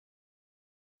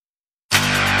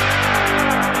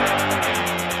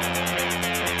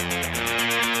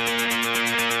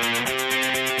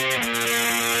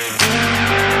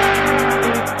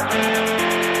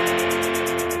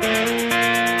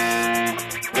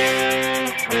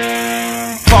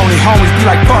homies be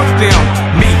like, fuck them.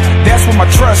 Me, that's what my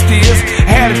trust is.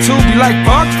 Attitude be like,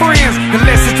 fuck friends.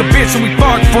 Unless it's a bitch and we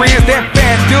fuck friends. That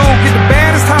bad dude get the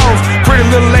baddest hoes. Pretty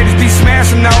little ladies be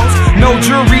smashing those. No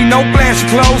jewelry, no flashy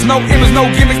clothes, no image, no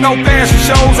gimmicks, no fashion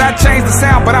shows. I changed the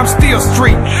sound, but I'm still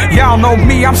street. Y'all know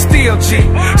me, I'm still cheap.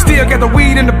 Still get the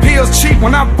weed and the pills cheap.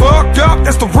 When I'm fucked up,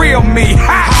 that's the real me.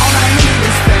 Ha! All I need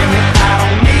is family. I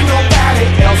don't need nobody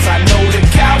else. I know the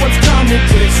cowards come to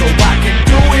take, so I can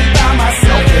do it by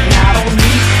myself. And I don't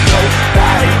need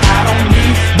nobody. I don't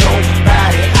need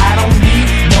nobody. I don't need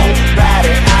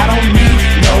nobody. I don't need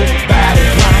nobody.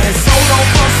 Grinding solo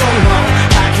for so long,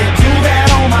 I can do that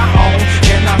on my own.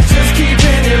 And I'm just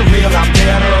keeping it real. I'm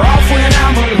better off when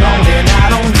I'm alone. And I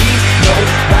don't need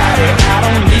nobody. I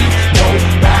don't need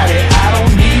nobody. I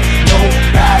don't need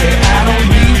nobody. I don't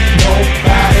need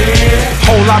nobody.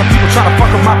 Whole lot of people try to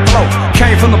fuck up my flow.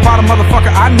 Came from the bottom,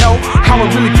 motherfucker, I know how it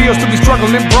really feels to be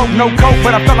struggling broke, no coat.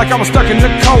 But I felt like I was stuck in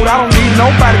the cold. I don't need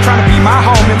nobody trying to be my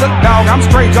homie. Look, dog, I'm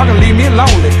straight, y'all can leave me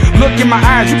lonely. Look in my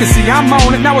eyes, you can see I'm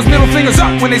on it. Now it's middle fingers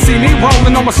up when they see me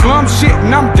rolling on my slum shit, and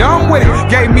I'm done with it.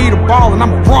 Gave me the ball and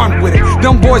I'ma run with it.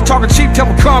 Them boys talking cheap, tell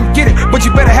them come get it. But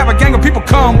you better have a gang of people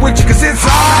come with you, cause it's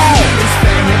on.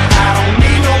 I don't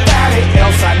need nobody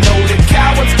else. I know the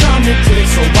cowards come to take,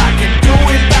 so I can do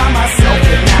it by myself.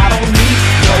 And I don't need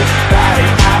nobody.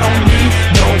 I don't need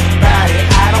nobody.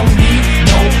 I don't need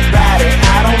nobody.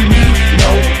 I don't need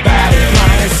nobody.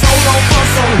 Grinding solo for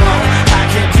so long, I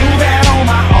can do that on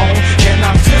my own. And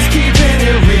I'm just keeping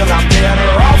it real. I'm better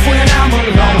off when I'm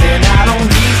alone. And I don't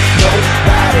need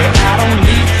nobody. I don't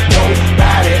need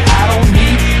nobody. I don't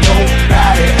need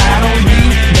nobody. I don't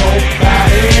need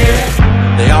nobody.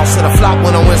 They all said I flopped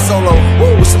when I went solo.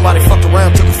 Woo, somebody fucked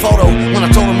around, took a photo. When I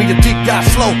told them me the dick got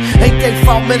slow. Ain't they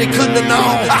fault, man, they couldn't have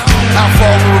known how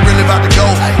far we were really about to go.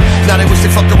 Now they wish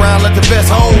they fucked around, let the best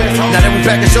hold. Now they we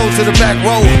back and show to the back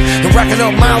road. And racking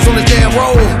up miles on this damn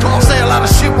road. Say a lot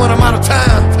of shit when I'm out of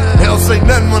time. They don't say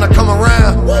nothing when I come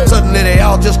around. Suddenly they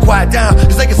all just quiet down,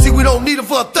 cause they can see we don't need it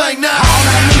for a thing now. All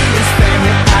I need is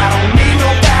family. I don't need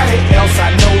nobody else. I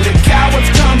know the cowards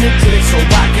come to take, so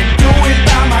I can do it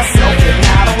by myself. And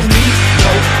I don't need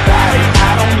nobody.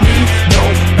 I don't need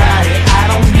nobody. I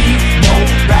don't need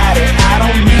nobody. I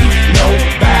don't need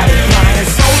nobody. Grinding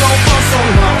solo for so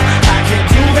long, I can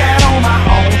do that on my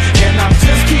own. And I'm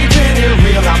just keeping it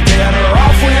real. I'm better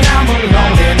off when I'm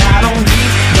alone. And I don't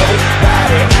need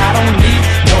nobody. I don't need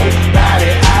nobody.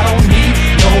 I don't need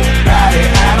nobody.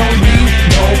 I don't need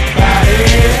nobody.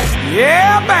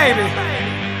 Yeah, baby.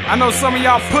 I know some of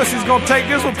y'all pussies gonna take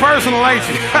this one personal, ain't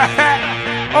you?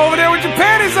 Over there with your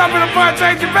panties up in the front,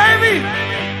 ain't you, baby?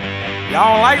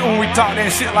 Y'all don't like when we talk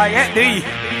that shit like that, do you?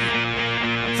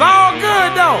 It's all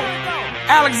good, though.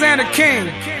 Alexander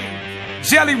King,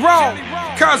 Jelly Roll,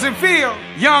 Cousin Phil,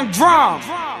 Young Drum,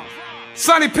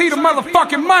 Sonny P, the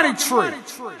motherfucking Money Tree.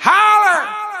 Holler!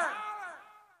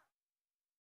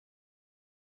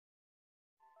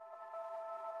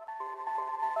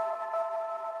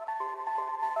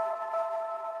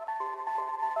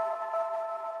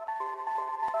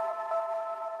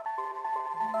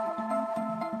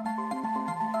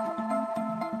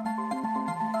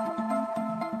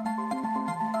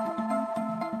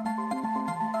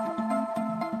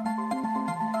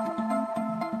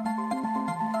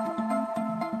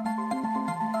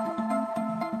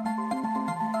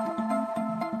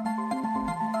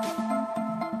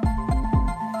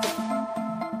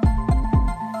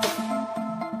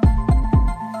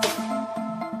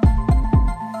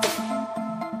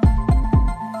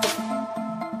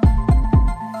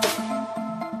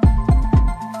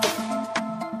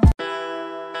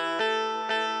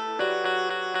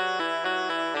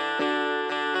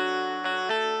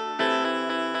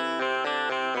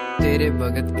 तेरे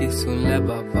भगत की सुन ले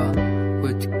बाबा,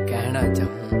 कुछ कहना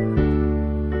चाहूँ।